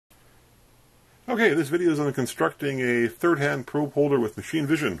Okay, this video is on constructing a third-hand probe holder with machine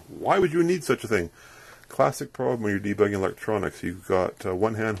vision. Why would you need such a thing? Classic problem when you're debugging electronics. You've got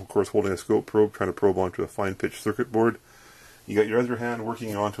one hand, of course, holding a scope probe, trying to probe onto a fine-pitch circuit board. You got your other hand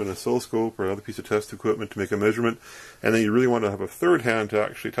working onto an oscilloscope or another piece of test equipment to make a measurement, and then you really want to have a third hand to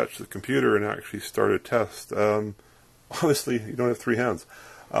actually touch the computer and actually start a test. Obviously, you don't have three hands.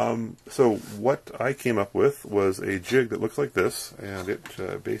 So what I came up with was a jig that looks like this, and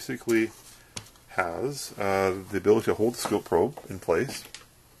it basically has the ability to hold the scope probe in place,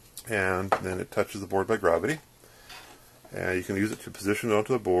 and then it touches the board by gravity. And you can use it to position it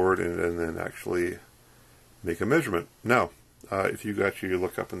onto the board and then actually make a measurement. Now, if you actually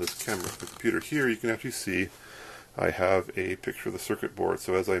look up in this camera, the computer here, you can actually see I have a picture of the circuit board.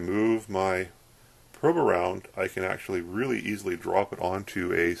 So as I move my probe around, I can actually really easily drop it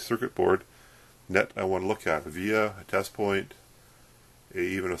onto a circuit board net I want to look at via a test point,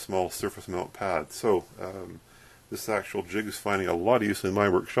 even a small surface mount pad. So this actual jig is finding a lot of use in my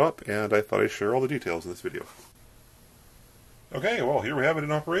workshop, and I thought I'd share all the details in this video. Okay, well, here we have it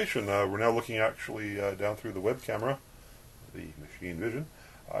in operation. We're now looking actually down through the web camera, the machine vision.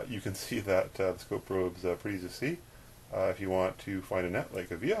 You can see that the scope probe's pretty easy to see. If you want to find a net like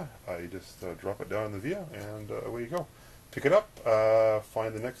a via, you just drop it down in the via, and away you go. Pick it up,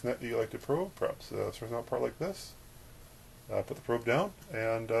 find the next net that you like to probe, perhaps a surface mount part like this. Put the probe down,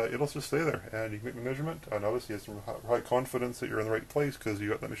 and it'll just stay there, and you can make the measurement, and obviously you have some high confidence that you're in the right place because you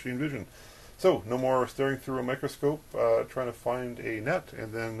got that machine vision. So, no more staring through a microscope, trying to find a net,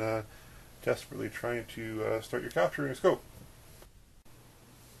 and then desperately trying to start your capturing a scope.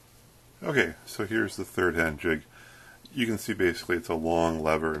 Okay, so here's the third hand jig. You can see basically it's a long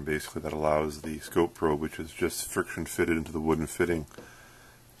lever, and basically that allows the scope probe, which is just friction fitted into the wooden fitting,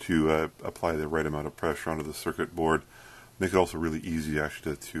 to apply the right amount of pressure onto the circuit board. Make it also really easy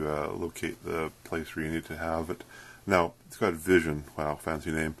actually to locate the place where you need to have it. Now, it's got vision. Wow,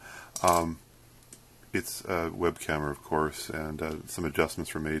 fancy name. It's a web camera, of course, and some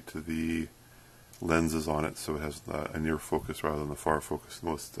adjustments were made to the lenses on it, so it has a near focus rather than the far focus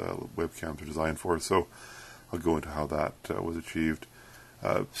most webcams are designed for. So I'll go into how that was achieved.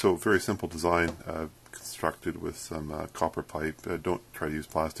 So very simple design, constructed with some copper pipe. Don't try to use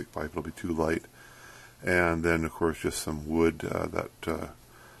plastic pipe, it'll be too light. And then, of course, just some wood that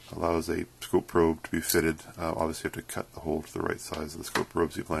allows a scope probe to be fitted. Obviously, you have to cut the hole to the right size of the scope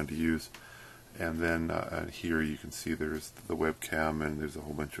probes you plan to use. And then here you can see there's the webcam, and there's a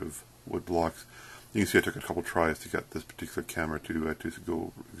whole bunch of wood blocks. You can see I took a couple tries to get this particular camera to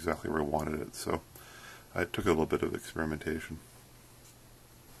go exactly where I wanted it. So I took a little bit of experimentation.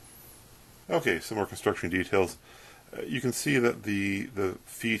 Okay, some more construction details. You can see that the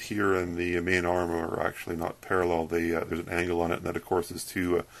feet here and the main arm are actually not parallel. There's an angle on it, and that, of course, is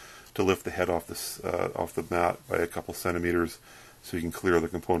to lift the head off the mat by a couple centimeters, so you can clear the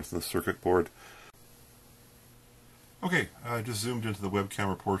components in the circuit board. Okay, I just zoomed into the web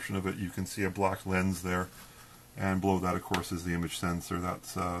camera portion of it. You can see a black lens there, and below that, of course, is the image sensor.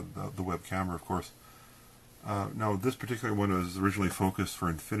 That's the web camera, of course. Now, this particular one was originally focused for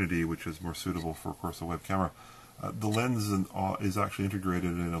infinity, which is more suitable for, of course, a web camera. The lens is actually integrated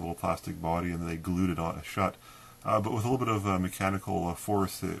in a little plastic body, and they glued it shut. But with a little bit of mechanical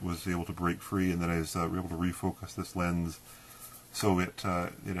force, it was able to break free, and then I was able to refocus this lens so it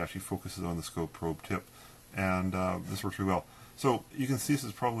actually focuses on the scope probe tip. And this works really well. So you can see this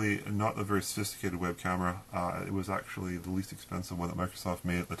is probably not a very sophisticated web camera. It was actually the least expensive one that Microsoft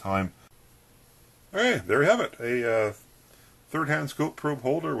made at the time. Alright, there you have it. A third-hand scope probe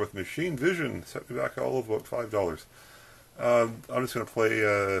holder with machine vision. Set me back all of about $5. I'm just going to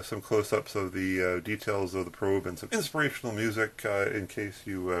play some close-ups of the details of the probe and some inspirational music in case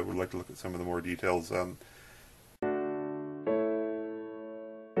you would like to look at some of the more details.